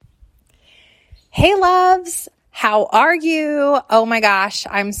Hey loves, how are you? Oh my gosh,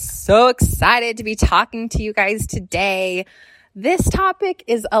 I'm so excited to be talking to you guys today. This topic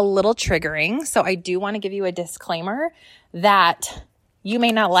is a little triggering, so I do want to give you a disclaimer that you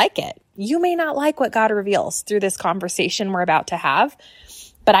may not like it. You may not like what God reveals through this conversation we're about to have,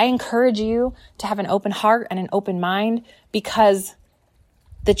 but I encourage you to have an open heart and an open mind because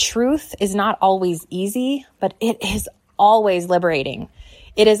the truth is not always easy, but it is always liberating.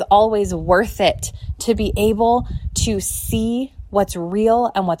 It is always worth it to be able to see what's real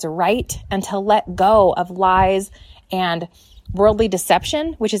and what's right and to let go of lies and worldly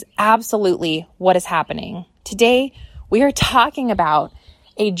deception, which is absolutely what is happening. Today, we are talking about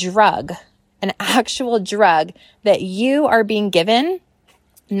a drug, an actual drug that you are being given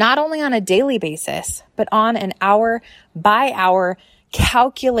not only on a daily basis, but on an hour by hour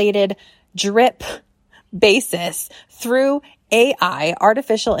calculated drip basis through AI,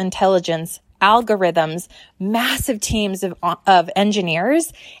 artificial intelligence, algorithms, massive teams of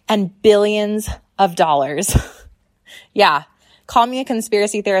engineers, and billions of dollars. Yeah, call me a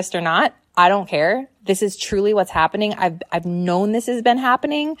conspiracy theorist or not. I don't care. This is truly what's happening. I've known this has been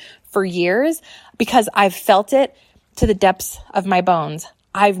happening for years because I've felt it to the depths of my bones.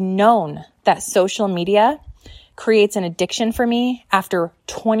 I've known that social media creates an addiction for me after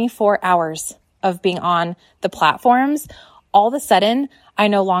 24 hours of being on the platforms. All of a sudden, I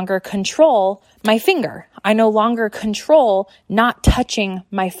no longer control my finger. I no longer control not touching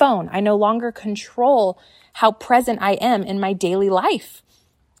my phone. I no longer control how present I am in my daily life.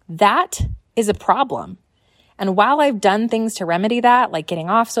 That is a problem. And while I've done things to remedy that, like getting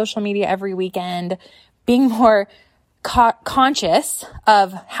off social media every weekend, being more conscious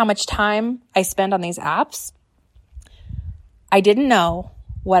of how much time I spend on these apps, I didn't know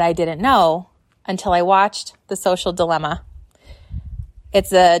what I didn't know until I watched The Social Dilemma.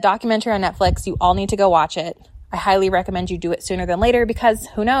 It's a documentary on Netflix. You all need to go watch it. I highly recommend you do it sooner than later because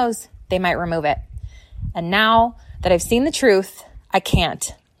who knows, they might remove it. And now that I've seen the truth, I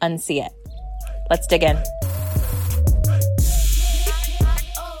can't unsee it. Let's dig in.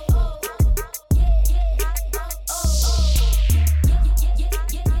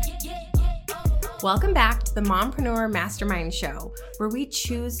 Welcome back to the Mompreneur Mastermind Show, where we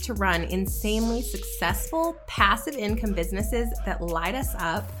choose to run insanely successful passive income businesses that light us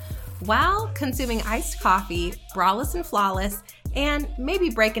up while consuming iced coffee, braless and flawless, and maybe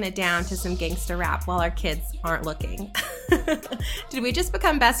breaking it down to some gangster rap while our kids aren't looking. Did we just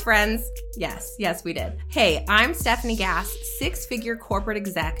become best friends? Yes, we did. Hey, I'm Stephanie Gass, six-figure corporate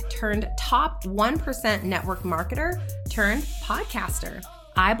exec turned top 1% network marketer turned podcaster.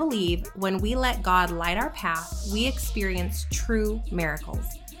 I believe when we let God light our path, we experience true miracles.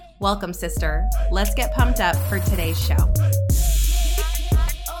 Welcome, sister. Let's get pumped up for today's show.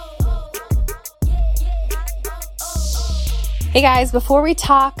 Hey guys, before we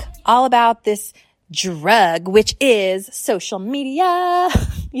talk all about this drug, which is social media,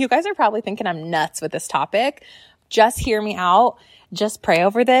 you guys are probably thinking I'm nuts with this topic. Just hear me out. Just pray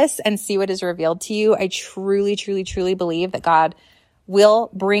over this and see what is revealed to you. I truly, truly, truly believe that God will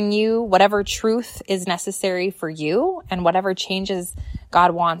bring you whatever truth is necessary for you and whatever changes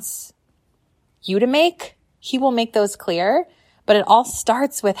God wants you to make, He will make those clear. But it all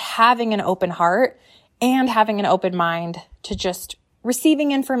starts with having an open heart and having an open mind to just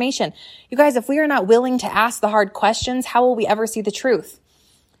receiving information. You guys, if we are not willing to ask the hard questions, how will we ever see the truth?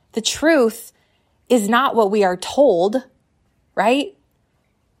 The truth is not what we are told, right?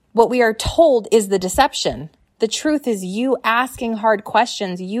 What we are told is the deception. The truth is you asking hard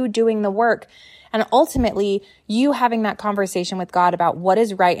questions, you doing the work, and ultimately you having that conversation with God about what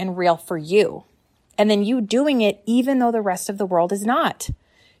is right and real for you. And then you doing it even though the rest of the world is not.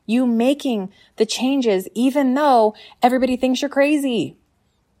 You making the changes even though everybody thinks you're crazy.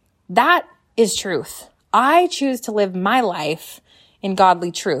 That is truth. I choose to live my life in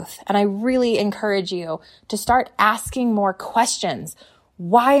godly truth. And I really encourage you to start asking more questions.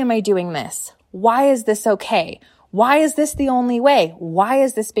 Why am I doing this? Why is this okay? Why is this the only way? Why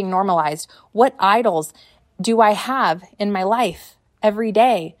is this being normalized? What idols do I have in my life every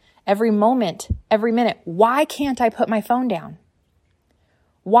day, every moment, every minute? Why can't I put my phone down?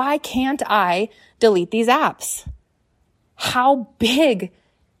 Why can't I delete these apps? How big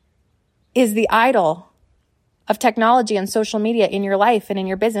is the idol of technology and social media in your life and in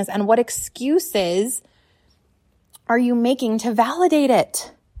your business? And what excuses are you making to validate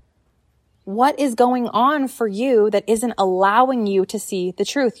it? What is going on for you that isn't allowing you to see the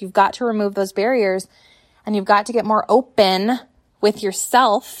truth? You've got to remove those barriers and you've got to get more open with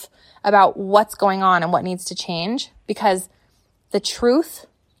yourself about what's going on and what needs to change, because the truth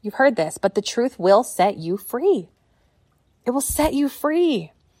You've heard this, but the truth will set you free. It will set you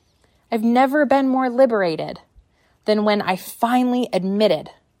free. I've never been more liberated than when I finally admitted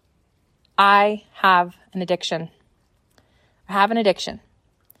I have an addiction. I have an addiction.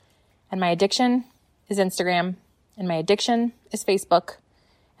 And my addiction is Instagram. And my addiction is Facebook.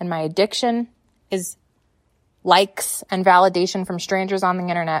 And my addiction is likes and validation from strangers on the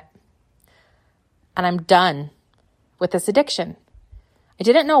internet. And I'm done with this addiction. I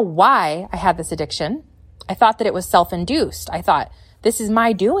didn't know why I had this addiction. I thought that it was self-induced. I thought, this is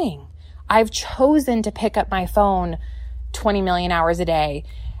my doing. I've chosen to pick up my phone 20 million hours a day.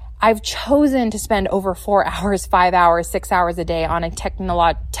 I've chosen to spend over 4 hours, 5 hours, 6 hours a day on a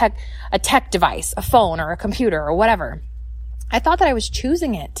tech device, a phone or a computer or whatever. I thought that I was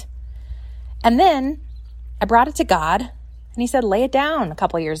choosing it. And then I brought it to God and he said, lay it down a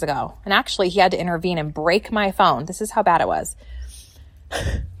couple of years ago. And actually he had to intervene and break my phone. This is how bad it was.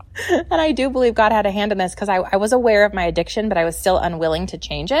 And I do believe God had a hand in this because I was aware of my addiction, but I was still unwilling to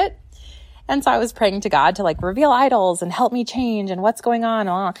change it. And so I was praying to God to reveal idols and help me change and what's going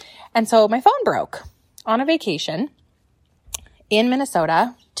on. And so my phone broke on a vacation in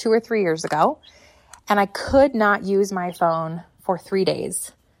Minnesota 2 or 3 years ago. And I could not use my phone for 3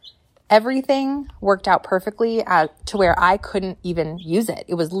 days. Everything worked out perfectly to where I couldn't even use it.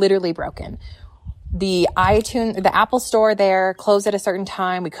 It was literally broken. The Apple store there closed at a certain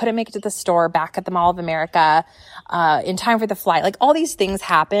time. We couldn't make it to the store back at the Mall of America in time for the flight. All these things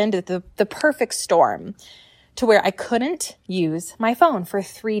happened at the perfect storm to where I couldn't use my phone for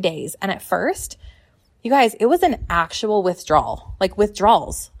 3 days. And at first, you guys, it was an actual withdrawal,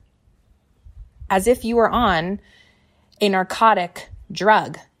 withdrawals, as if you were on a narcotic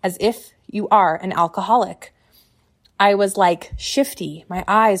drug, as if you are an alcoholic. I was shifty. My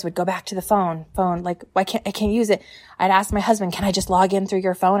eyes would go back to the phone, I can't use it. I'd ask my husband, can I just log in through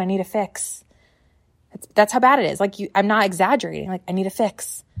your phone? I need a fix. That's how bad it is. I'm not exaggerating. I need a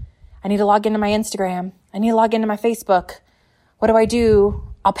fix. I need to log into my Instagram. I need to log into my Facebook. What do?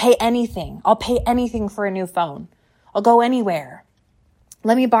 I'll pay anything. I'll pay anything for a new phone. I'll go anywhere.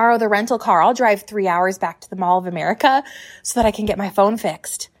 Let me borrow the rental car. I'll drive 3 hours back to the Mall of America so that I can get my phone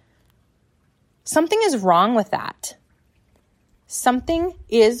fixed. Something is wrong with that. Something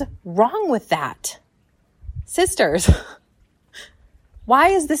is wrong with that. Sisters, why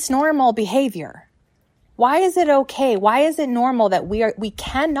is this normal behavior? Why is it okay? Why is it normal that we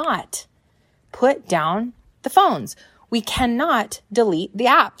cannot put down the phones? We cannot delete the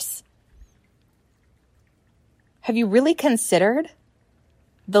apps. Have you really considered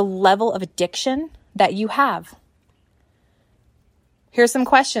the level of addiction that you have? Here's some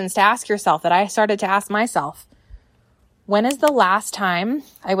questions to ask yourself that I started to ask myself. When is the last time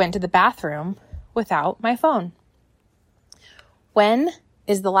I went to the bathroom without my phone? When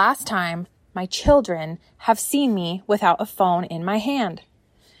is the last time my children have seen me without a phone in my hand?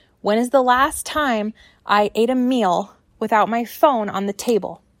 When is the last time I ate a meal without my phone on the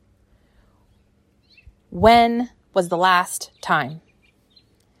table? When was the last time?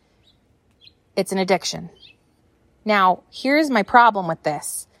 It's an addiction. Now, here's my problem with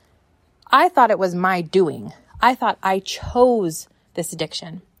this. I thought it was my doing. I thought I chose this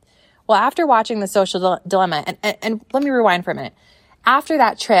addiction. Well, after watching The Social Dilemma, and let me rewind for a minute. After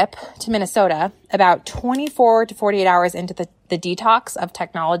that trip to Minnesota, about 24 to 48 hours into the detox of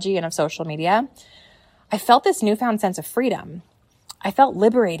technology and of social media, I felt this newfound sense of freedom. I felt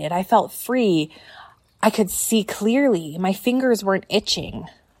liberated. I felt free. I could see clearly. My fingers weren't itching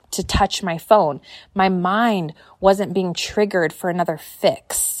to touch my phone. My mind wasn't being triggered for another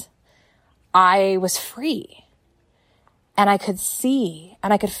fix. I was free. And I could see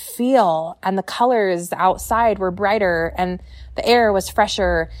and I could feel, and the colors outside were brighter and the air was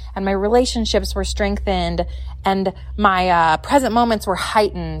fresher and my relationships were strengthened and my present moments were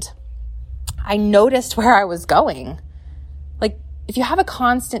heightened. I noticed where I was going. If you have a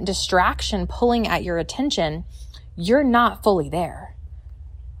constant distraction pulling at your attention, you're not fully there.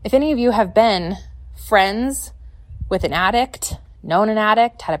 If any of you have been friends with an addict, known an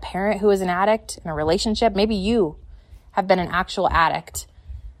addict, had a parent who was an addict in a relationship, maybe you have been an actual addict.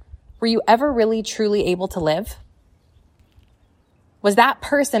 Were you ever really truly able to live? Was that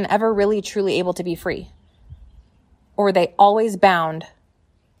person ever really truly able to be free? Or were they always bound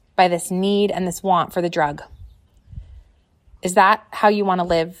by this need and this want for the drug? Is that how you want to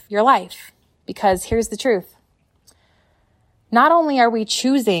live your life? Because here's the truth. Not only are we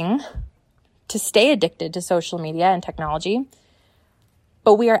choosing to stay addicted to social media and technology,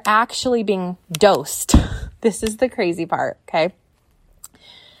 but we are actually being dosed. This is the crazy part, okay?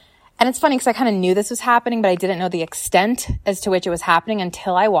 And it's funny because I kind of knew this was happening, but I didn't know the extent as to which it was happening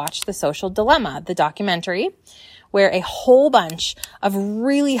until I watched The Social Dilemma, the documentary, where a whole bunch of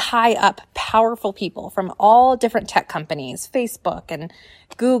really high up, powerful people from all different tech companies, Facebook and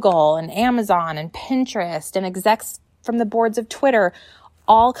Google and Amazon and Pinterest and execs from the boards of Twitter,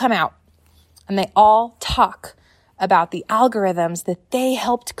 all come out and they all talk about the algorithms that they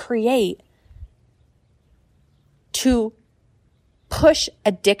helped create to push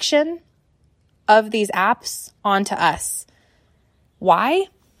addiction of these apps onto us. Why?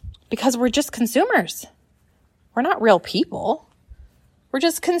 Because we're just consumers. We're not real people. We're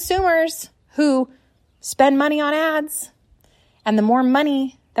just consumers who spend money on ads. And the more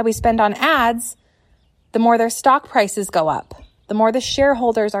money that we spend on ads, the more their stock prices go up, the more the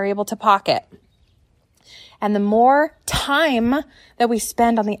shareholders are able to pocket. And the more time that we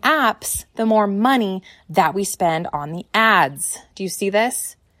spend on the apps, the more money that we spend on the ads. Do you see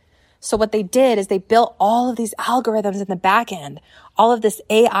this? So what they did is they built all of these algorithms in the back end, all of this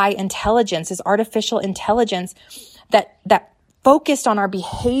AI intelligence, this artificial intelligence that focused on our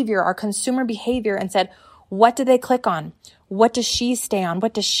behavior, our consumer behavior, and said, what do they click on? What does she stay on?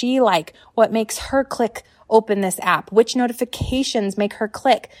 What does she like? What makes her click open this app? Which notifications make her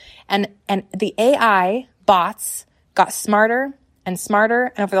click? And the AI bots got smarter and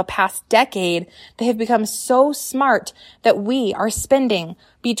smarter. And over the past decade, they have become so smart that we are spending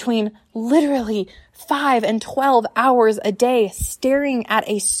between literally 5 and 12 hours a day staring at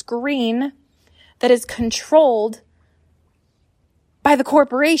a screen that is controlled by the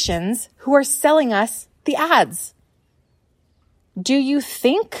corporations who are selling us the ads. Do you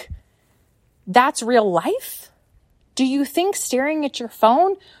think that's real life? Do you think staring at your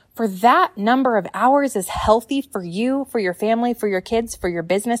phone for that number of hours is healthy for you, for your family, for your kids, for your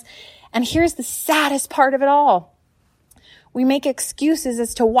business? And here's the saddest part of it all. We make excuses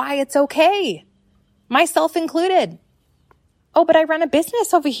as to why it's okay, myself included. Oh, but I run a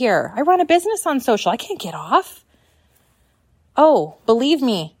business over here. I run a business on social. I can't get off. Oh, believe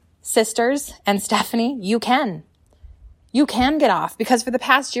me, sisters and Stephanie, you can. You can get off, because for the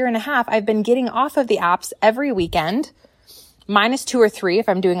past year and a half, I've been getting off of the apps every weekend, minus 2 or 3 if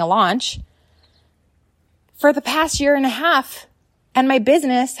I'm doing a launch, for the past year and a half. And my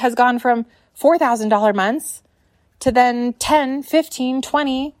business has gone from $4,000 months to then $10, $15,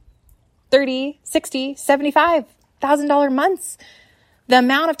 $20, $30, $60, $75,000 months. The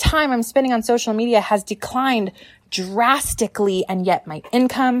amount of time I'm spending on social media has declined drastically, and yet my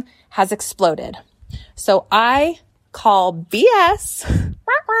income has exploded. So I call BS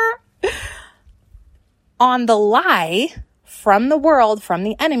on the lie from the world, from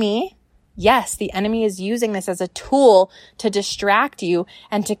the enemy. Yes, the enemy is using this as a tool to distract you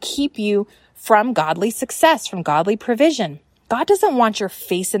and to keep you from godly success, from godly provision. God doesn't want your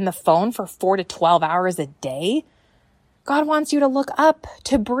face in the phone for 4 to 12 hours a day. God wants you to look up,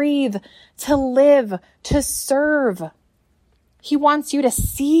 to breathe, to live, to serve. He wants you to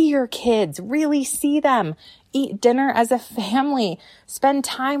see your kids, really see them, eat dinner as a family, spend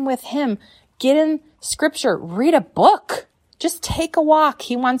time with him, get in scripture, read a book, just take a walk.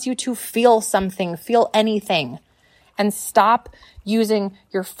 He wants you to feel something, feel anything, and stop using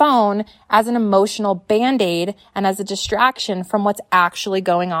your phone as an emotional band-aid and as a distraction from what's actually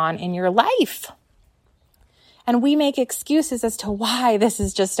going on in your life. And we make excuses as to why this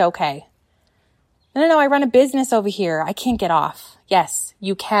is just okay. No, I run a business over here. I can't get off. Yes,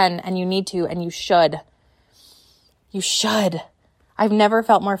 you can, and you need to, and you should. You should. I've never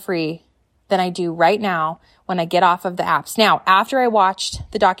felt more free than I do right now when I get off of the apps. Now, after I watched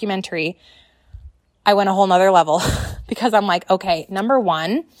the documentary, I went a whole nother level because I'm like, okay, number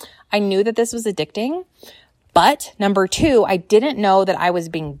 1, I knew that this was addicting, but number 2, I didn't know that I was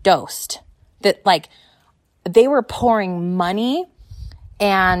being dosed. That they were pouring money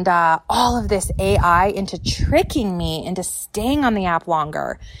and all of this AI into tricking me into staying on the app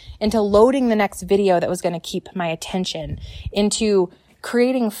longer, into loading the next video that was going to keep my attention, into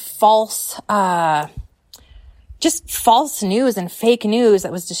creating false news and fake news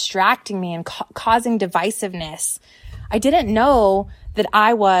that was distracting me and causing divisiveness. I didn't know that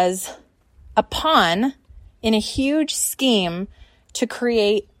I was a pawn in a huge scheme to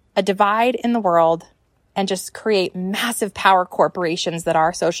create a divide in the world and just create massive power corporations that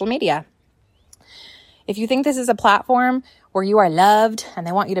are social media. If you think this is a platform where you are loved and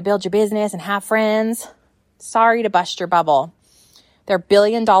they want you to build your business and have friends, sorry to bust your bubble. They're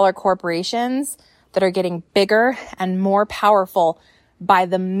billion-dollar corporations that are getting bigger and more powerful by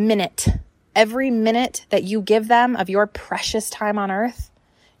the minute. Every minute that you give them of your precious time on earth,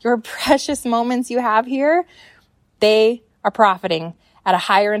 your precious moments you have here, they are profiting at a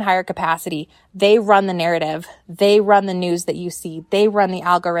higher and higher capacity. They run the narrative. They run the news that you see. They run the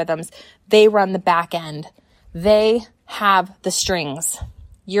algorithms. They run the back end. They have the strings.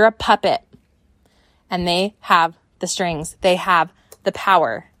 You're a puppet, and they have the strings. They have the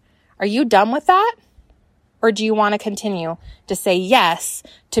power. Are you done with that? Or do you want to continue to say yes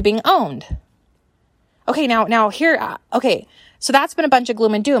to being owned? Okay, now here, okay, so that's been a bunch of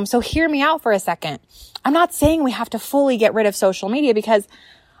gloom and doom. So hear me out for a second. I'm not saying we have to fully get rid of social media, because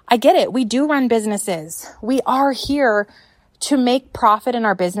I get it. We do run businesses. We are here to make profit in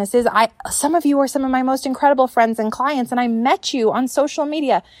our businesses. Some of you are some of my most incredible friends and clients, and I met you on social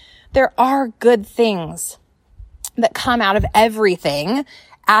media. There are good things that come out of everything,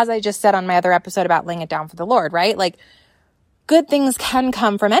 as I just said on my other episode about laying it down for the Lord, right? Like, good things can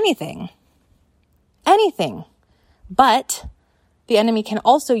come from anything. Anything. But the enemy can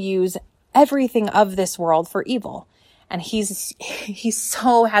also use everything of this world for evil. And he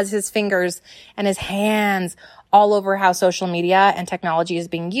so has his fingers and his hands all over how social media and technology is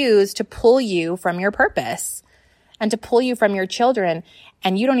being used to pull you from your purpose and to pull you from your children.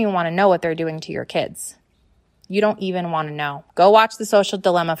 And you don't even want to know what they're doing to your kids. You don't even want to know. Go watch The Social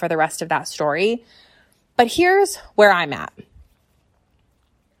Dilemma for the rest of that story. But here's where I'm at.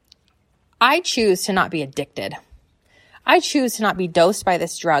 I choose to not be addicted. I choose to not be dosed by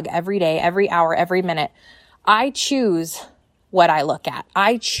this drug every day, every hour, every minute. I choose what I look at.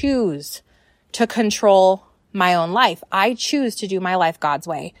 I choose to control my own life. I choose to do my life God's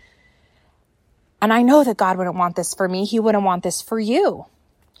way. And I know that God wouldn't want this for me. He wouldn't want this for you.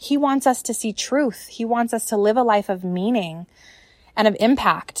 He wants us to see truth. He wants us to live a life of meaning and of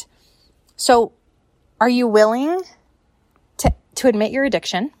impact. So are you willing to admit your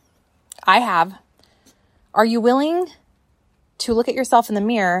addiction? I have. Are you willing to look at yourself in the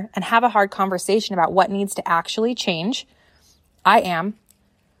mirror and have a hard conversation about what needs to actually change? I am.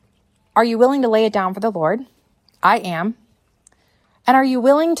 Are you willing to lay it down for the Lord? I am. And are you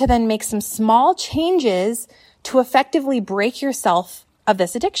willing to then make some small changes to effectively break yourself of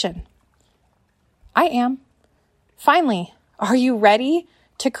this addiction? I am. Finally, are you ready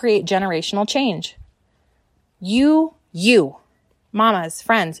to create generational change? You, mamas,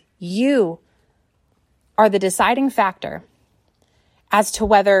 friends, you are the deciding factor as to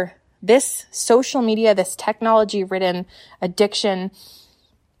whether this social media, this technology-ridden addiction,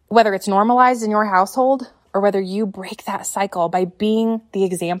 whether it's normalized in your household or whether you break that cycle by being the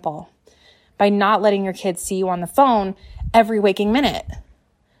example, by not letting your kids see you on the phone every waking minute,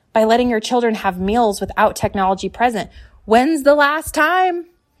 by letting your children have meals without technology present. When's the last time?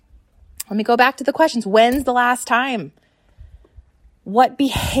 Let me go back to the questions. When's the last time? What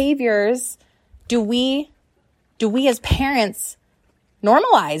behaviors do we as parents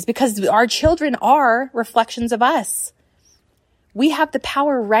normalize? Because our children are reflections of us. We have the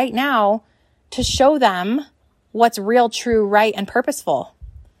power right now to show them what's real, true, right, and purposeful.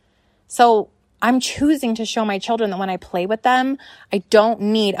 So I'm choosing to show my children that when I play with them, I don't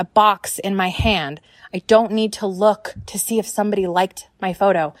need a box in my hand. I don't need to look to see if somebody liked my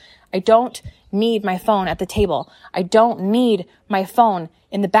photo. I don't need my phone at the table. I don't need my phone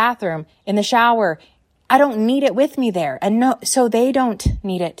in the bathroom, in the shower. I don't need it with me there. And so they don't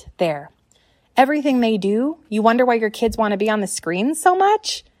need it there. Everything they do, you wonder why your kids want to be on the screen so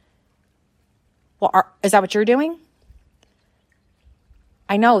much? Well, is that what you're doing?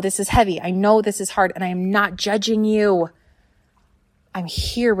 I know this is heavy. I know this is hard, and I am not judging you. I'm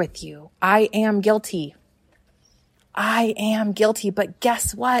here with you. I am guilty. But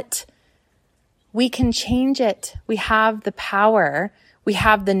guess what? We can change it. We have the power. We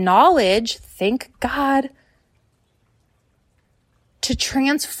have the knowledge, thank God, to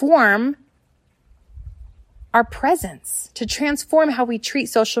transform our presence, to transform how we treat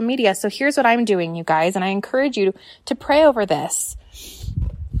social media. So here's what I'm doing, you guys, and I encourage you to pray over this.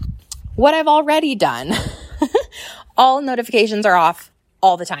 What I've already done, all notifications are off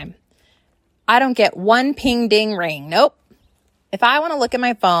all the time. I don't get one ping, ding, ring. Nope. If I want to look at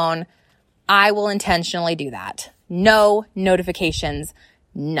my phone, I will intentionally do that. No notifications,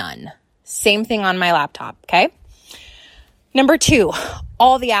 none. Same thing on my laptop, okay? Number 2,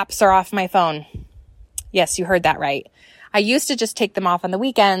 all the apps are off my phone. Yes, you heard that right. I used to just take them off on the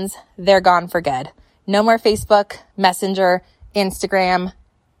weekends. They're gone for good. No more Facebook, Messenger, Instagram,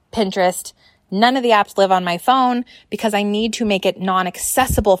 Pinterest. None of the apps live on my phone because I need to make it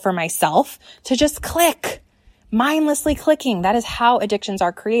non-accessible for myself to just click. Mindlessly clicking. That is how addictions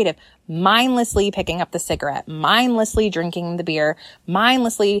are created. Mindlessly picking up the cigarette, mindlessly drinking the beer,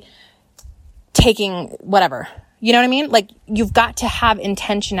 mindlessly taking whatever. You know what I mean? Like, you've got to have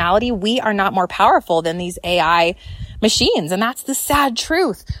intentionality. We are not more powerful than these AI machines. And that's the sad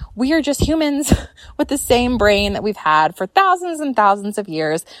truth. We are just humans with the same brain that we've had for thousands and thousands of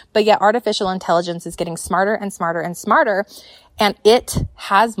years, but yet artificial intelligence is getting smarter and smarter and smarter, and it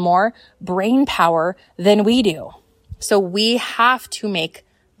has more brain power than we do. So we have to make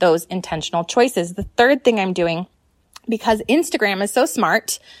those intentional choices. The third thing I'm doing, because Instagram is so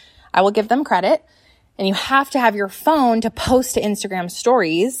smart, I will give them credit, and you have to have your phone to post to Instagram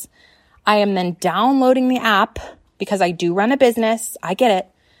stories. I am then downloading the app because I do run a business. I get it.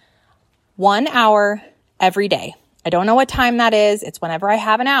 1 hour every day. I don't know what time that is. It's whenever I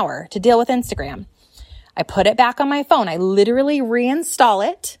have an hour to deal with Instagram. I put it back on my phone. I literally reinstall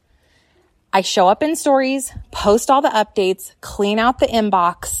it. I show up in stories, post all the updates, clean out the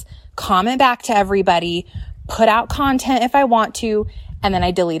inbox, comment back to everybody, put out content if I want to, and then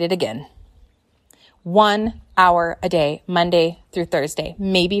I delete it again. 1 hour a day, Monday through Thursday,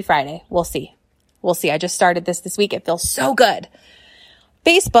 maybe Friday. We'll see. I just started this week. It feels so good.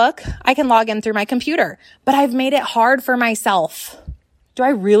 Facebook, I can log in through my computer, but I've made it hard for myself. Do I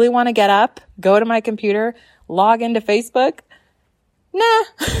really want to get up, go to my computer, log into Facebook? Nah,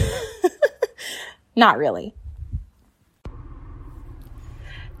 not really.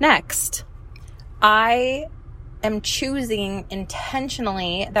 Next, I am choosing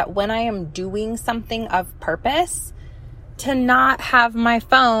intentionally that when I am doing something of purpose, to not have my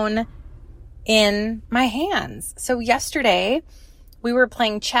phone in my hands. So yesterday we were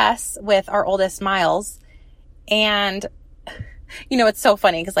playing chess with our oldest Miles, and it's so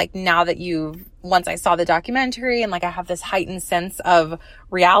funny because now that once I saw the documentary and I have this heightened sense of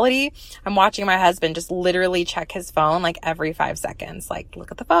reality, I'm watching my husband just literally check his phone every 5 seconds.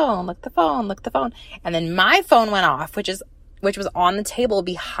 Look at the phone, look at the phone, look at the phone. And then my phone went off, which was on the table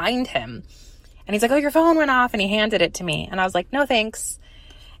behind him. And he's like, "Oh, your phone went off." And he handed it to me. And I was like, "No, thanks."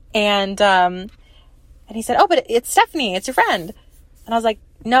 And he said, "Oh, but it's Stephanie, it's your friend." And I was like,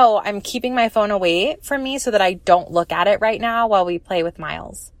 "No, I'm keeping my phone away from me so that I don't look at it right now while we play with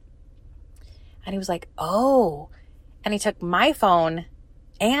Miles." And he was like, "Oh." And he took my phone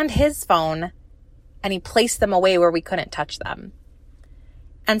and his phone and he placed them away where we couldn't touch them.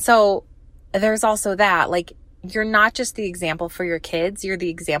 And so there's also that, you're not just the example for your kids, you're the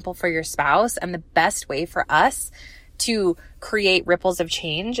example for your spouse. And the best way for us to create ripples of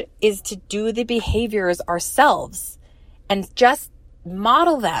change is to do the behaviors ourselves and just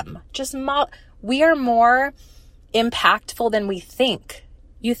model them. We are more impactful than we think.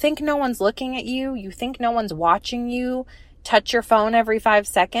 You think no one's looking at you. You think no one's watching you touch your phone every 5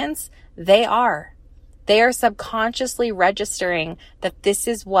 seconds. They are. They are subconsciously registering that this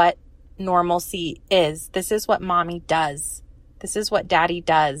is what normalcy is. This is what mommy does. This is what daddy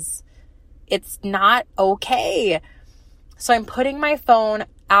does. It's not okay. So I'm putting my phone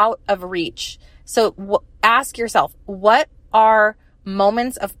out of reach. So ask yourself, what are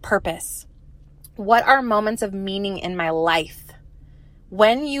moments of purpose? What are moments of meaning in my life?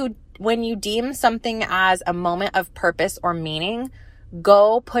 When you deem something as a moment of purpose or meaning,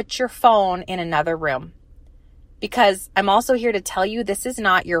 go put your phone in another room. Because I'm also here to tell you this is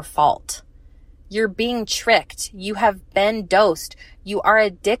not your fault. You're being tricked. You have been dosed. You are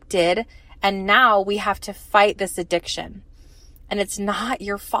addicted, and now we have to fight this addiction. And it's not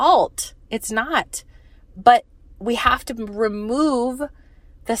your fault. It's not. But we have to remove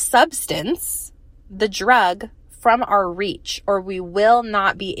the substance, the drug, from our reach, or we will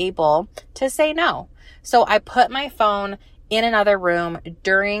not be able to say no. So I put my phone in another room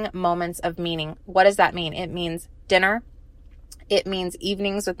during moments of meaning. What does that mean? It means dinner. It means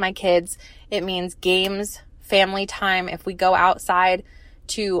evenings with my kids. It means games, family time. If we go outside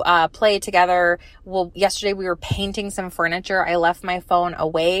to play together. Well, yesterday we were painting some furniture. I left my phone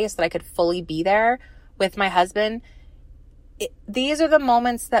away so that I could fully be there with my husband. These are the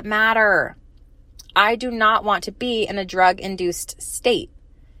moments that matter. I do not want to be in a drug-induced state.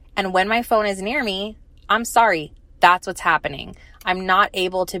 And when my phone is near me, I'm sorry, that's what's happening. I'm not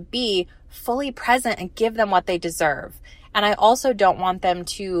able to be fully present and give them what they deserve. And I also don't want them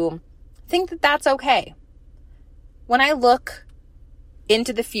to think that that's okay. When I look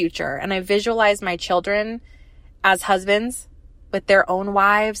into the future and I visualize my children as husbands with their own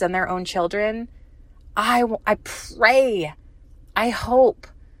wives and their own children, I pray, I hope,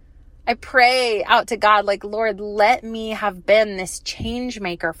 I pray out to God, Lord, let me have been this change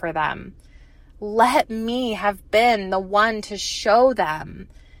maker for them. Let me have been the one to show them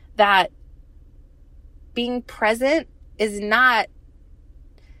that being present is not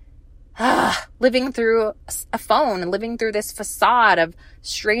living through a phone, living through this facade of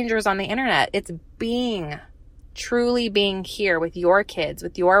strangers on the internet. It's truly being here with your kids,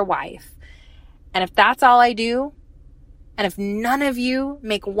 with your wife. And if that's all I do, And if none of you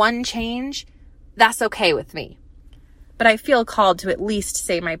make one change, that's okay with me. But I feel called to at least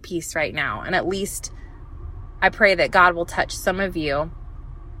say my piece right now. And at least I pray that God will touch some of you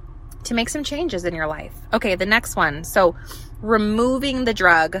to make some changes in your life. Okay, the next one. So removing the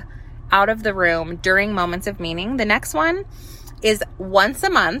drug out of the room during moments of meaning. The next one is once a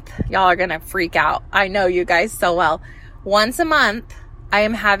month. Y'all are going to freak out. I know you guys so well. Once a month, I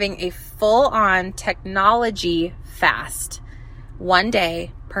am having a full-on technology fast. 1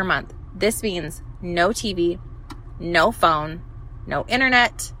 day per month. This means no TV, no phone, no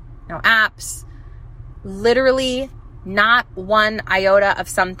internet, no apps, literally not one iota of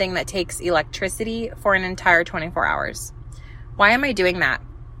something that takes electricity for an entire 24 hours. Why am I doing that?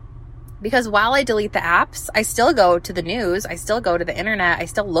 Because while I delete the apps, I still go to the news, I still go to the internet, I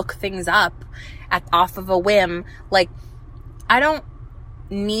still look things up off of a whim. Like, I don't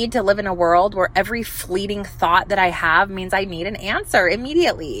need to live in a world where every fleeting thought that I have means I need an answer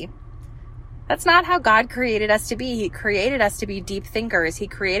immediately. That's not how God created us to be. He created us to be deep thinkers. He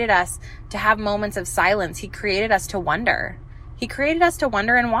created us to have moments of silence. He created us to wonder. He created us to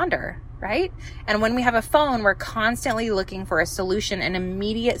wonder and wander, right? And when we have a phone, we're constantly looking for a solution, an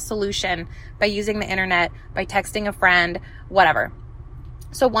immediate solution by using the internet, by texting a friend, whatever.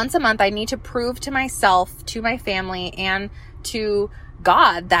 So once a month, I need to prove to myself, to my family, and to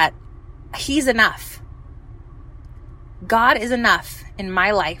God that He's enough. God is enough in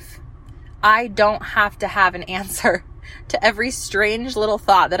my life. I don't have to have an answer to every strange little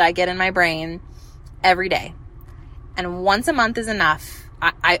thought that I get in my brain every day. And once a month is enough.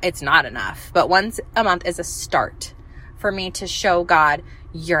 It's not enough, but once a month is a start for me to show God,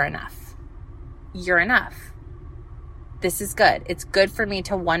 you're enough. You're enough. This is good. It's good for me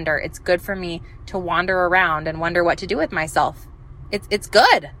to wonder. It's good for me to wander around and wonder what to do with myself. It's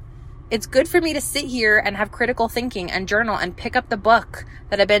good. It's good for me to sit here and have critical thinking and journal and pick up the book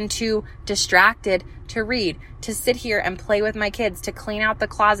that I've been too distracted to read, to sit here and play with my kids, to clean out the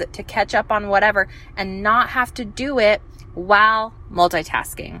closet, to catch up on whatever, and not have to do it while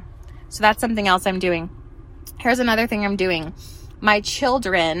multitasking. So that's something else I'm doing. Here's another thing I'm doing. My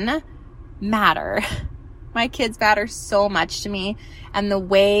children matter. My kids matter so much to me. And the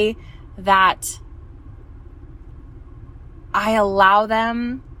way that I allow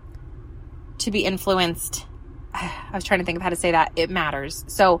them to be influenced, I was trying to think of how to say that, it matters.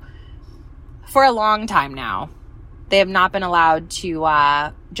 So for a long time now, they have not been allowed to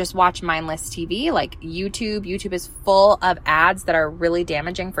just watch mindless TV like YouTube. YouTube is full of ads that are really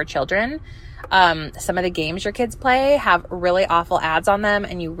damaging for children. Some of the games your kids play have really awful ads on them,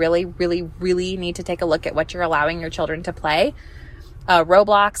 and you really, really, really need to take a look at what you're allowing your children to play.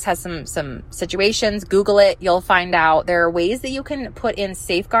 Roblox has some situations. Google it. You'll find out there are ways that you can put in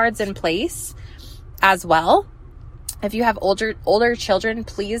safeguards in place as well. If you have older children,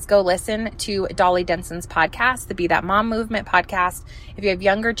 please go listen to Dolly Denson's podcast, the Be That Mom Movement podcast. If you have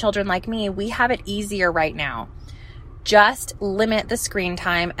younger children like me, we have it easier right now. Just limit the screen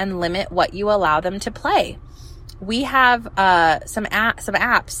time and limit what you allow them to play. We have some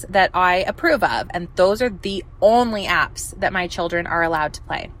apps that I approve of, and those are the only apps that my children are allowed to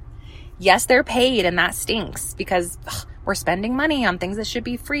play. Yes, they're paid, and that stinks because we're spending money on things that should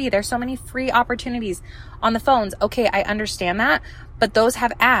be free. There's so many free opportunities on the phones. Okay, I understand that, but those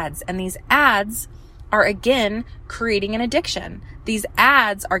have ads, and these ads are, again, creating an addiction. These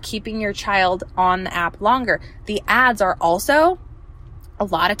ads are keeping your child on the app longer. The ads are also, a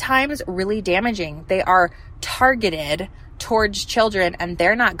lot of times, really damaging. They are targeted towards children, and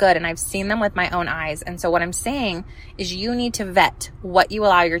they're not good. And I've seen them with my own eyes. And so what I'm saying is you need to vet what you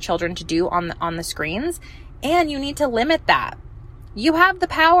allow your children to do on the screens, and you need to limit that. You have the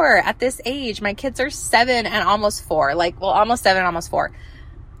power at this age. My kids are 7 and almost 4, almost 7, almost 4.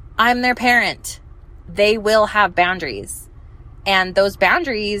 I'm their parent. They will have boundaries. And those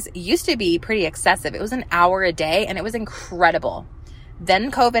boundaries used to be pretty excessive. It was an hour a day, and it was incredible.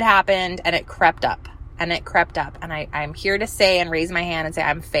 Then COVID happened, and it crept up. And I'm here to say and raise my hand and say,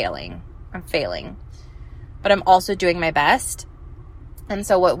 I'm failing. But I'm also doing my best. And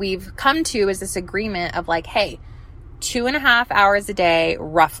so what we've come to is this agreement of like, hey, 2.5 hours a day,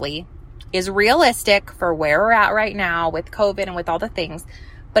 roughly, is realistic for where we're at right now with COVID and with all the things.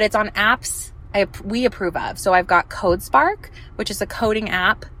 But it's on apps we approve of. So I've got CodeSpark, which is a coding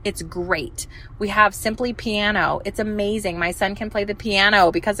app. It's great. We have Simply Piano. It's amazing. My son can play the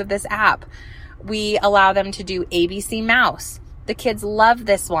piano because of this app. We allow them to do ABC Mouse. The kids love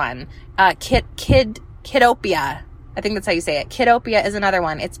this one. Kidopia. I think that's how you say it. Kidopia is another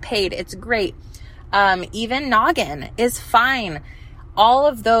one. It's paid. It's great. Even Noggin is fine. All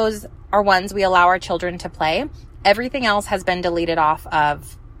of those are ones we allow our children to play. Everything else has been deleted off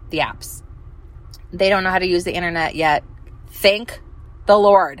of the apps. They don't know how to use the internet yet. Thank the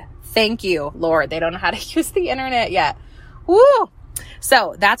Lord. Thank you, Lord. They don't know how to use the internet yet. Woo!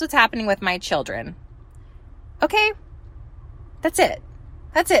 So that's what's happening with my children. Okay? That's it.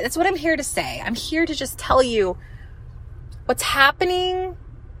 That's it. That's what I'm here to say. I'm here to just tell you what's happening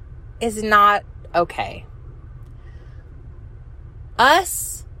is not okay.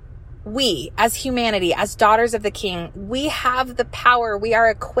 We, as humanity, as daughters of the King, we have the power. We are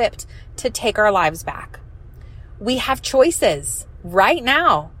equipped to take our lives back. We have choices right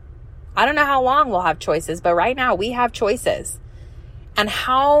now. I don't know how long we'll have choices, but right now we have choices. And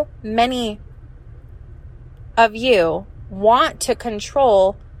how many of you want to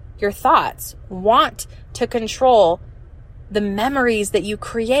control your thoughts, want to control the memories that you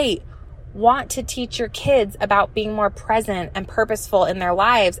create, want to teach your kids about being more present and purposeful in their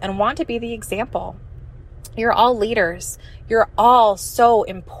lives, and want to be the example. You're all leaders. You're all so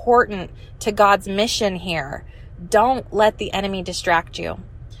important to God's mission here. Don't let the enemy distract you.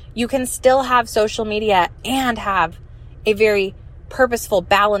 You can still have social media and have a very purposeful,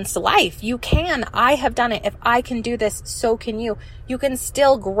 balanced life. You can. I have done it. If I can do this, so can you. You can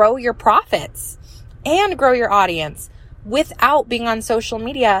still grow your profits and grow your audience without being on social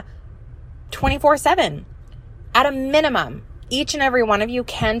media 24/7. At a minimum, each and every one of you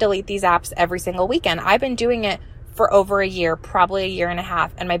can delete these apps every single weekend. I've been doing it for over a year, probably a year and a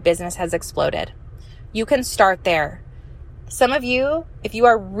half, and my business has exploded. You can start there. Some of you, if you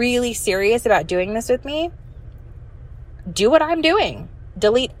are really serious about doing this with me, do what I'm doing.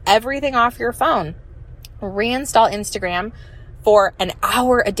 Delete everything off your phone. Reinstall Instagram for an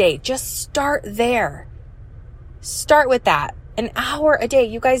hour a day. Just start there. Start with that. An hour a day.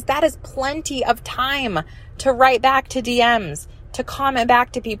 You guys, that is plenty of time to write back to DMs, to comment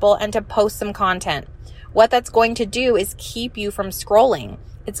back to people, and to post some content. What that's going to do is keep you from scrolling.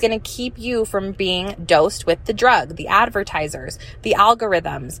 It's going to keep you from being dosed with the drug, the advertisers, the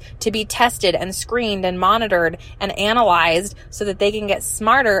algorithms, to be tested and screened and monitored and analyzed so that they can get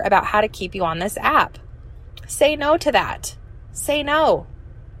smarter about how to keep you on this app. Say no to that. Say no.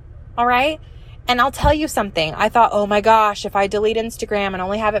 All right? And I'll tell you something. I thought, oh my gosh, if I delete Instagram and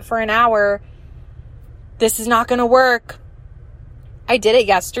only have it for an hour, this is not going to work. I did it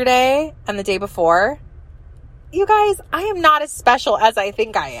yesterday and the day before. You guys, I am not as special as I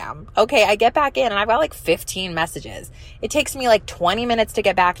think I am. Okay, I get back in and I've got like 15 messages. It takes me like 20 minutes to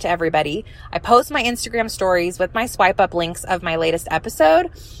get back to everybody. I post my Instagram stories with my swipe up links of my latest episode,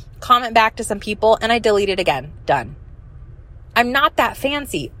 comment back to some people, and I delete it again. Done. I'm not that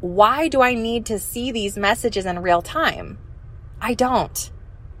fancy. Why do I need to see these messages in real time? I don't.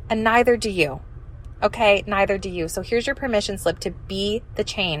 And neither do you. Okay, neither do you. So here's your permission slip to be the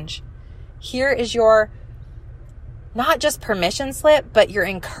change. Here is your not just permission slip, but your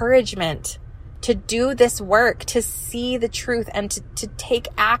encouragement to do this work, to see the truth and to take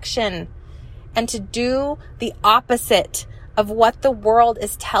action and to do the opposite of what the world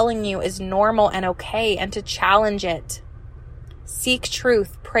is telling you is normal and okay, and to challenge it. Seek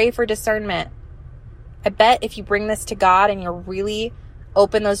truth, pray for discernment. I bet if you bring this to God and you're really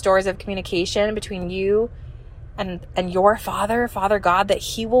open those doors of communication between you and your Father God, that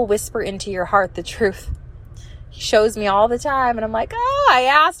He will whisper into your heart the truth. He shows me all the time and I'm like, oh, I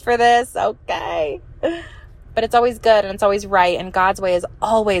asked for this. Okay. But it's always good and it's always right. And God's way is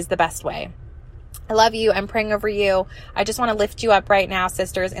always the best way. I love you. I'm praying over you. I just want to lift you up right now,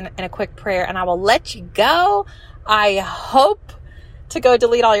 sisters, in a quick prayer, and I will let you go. I hope to go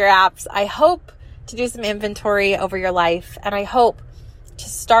delete all your apps. I hope to do some inventory over your life. And I hope to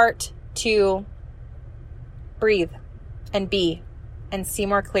start to breathe and be and see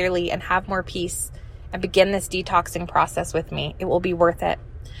more clearly and have more peace and begin this detoxing process with me. It will be worth it.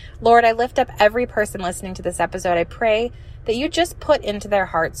 Lord, I lift up every person listening to this episode. I pray that you just put into their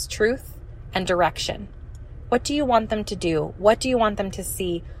hearts truth and direction. What do you want them to do? What do you want them to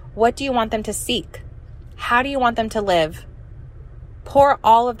see? What do you want them to seek? How do you want them to live? Pour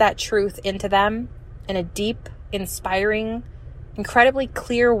all of that truth into them in a deep, inspiring, incredibly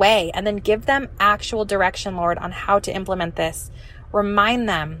clear way, and then give them actual direction, Lord, on how to implement this. Remind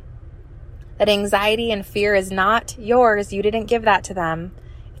them that anxiety and fear is not yours. You didn't give that to them.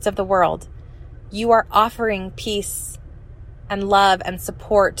 It's of the world. You are offering peace and love and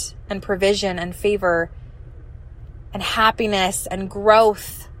support and provision and favor and happiness and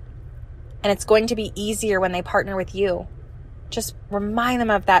growth. And it's going to be easier when they partner with you. Just remind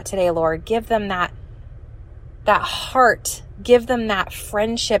them of that today, Lord. Give them that heart. Give them that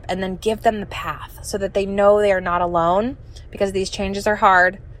friendship, and then give them the path so that they know they are not alone, because these changes are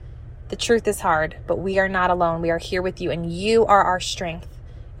hard. The truth is hard, but we are not alone. We are here with you, and you are our strength.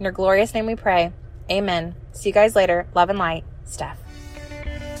 In your glorious name we pray. Amen. See you guys later. Love and light. Steph.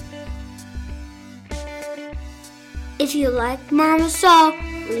 If you like Mama's Soul,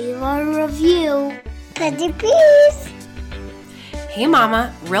 leave a review. Pretty please. Hey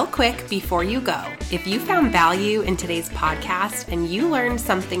Mama, real quick before you go, if you found value in today's podcast and you learned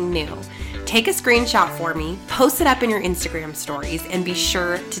something new, take a screenshot for me, post it up in your Instagram stories, and be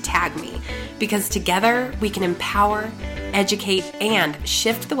sure to tag me, because together we can empower, educate, and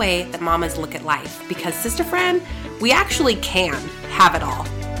shift the way that mamas look at life. Because sister friend, we actually can have it all.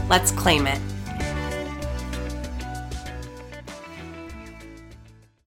 Let's claim it.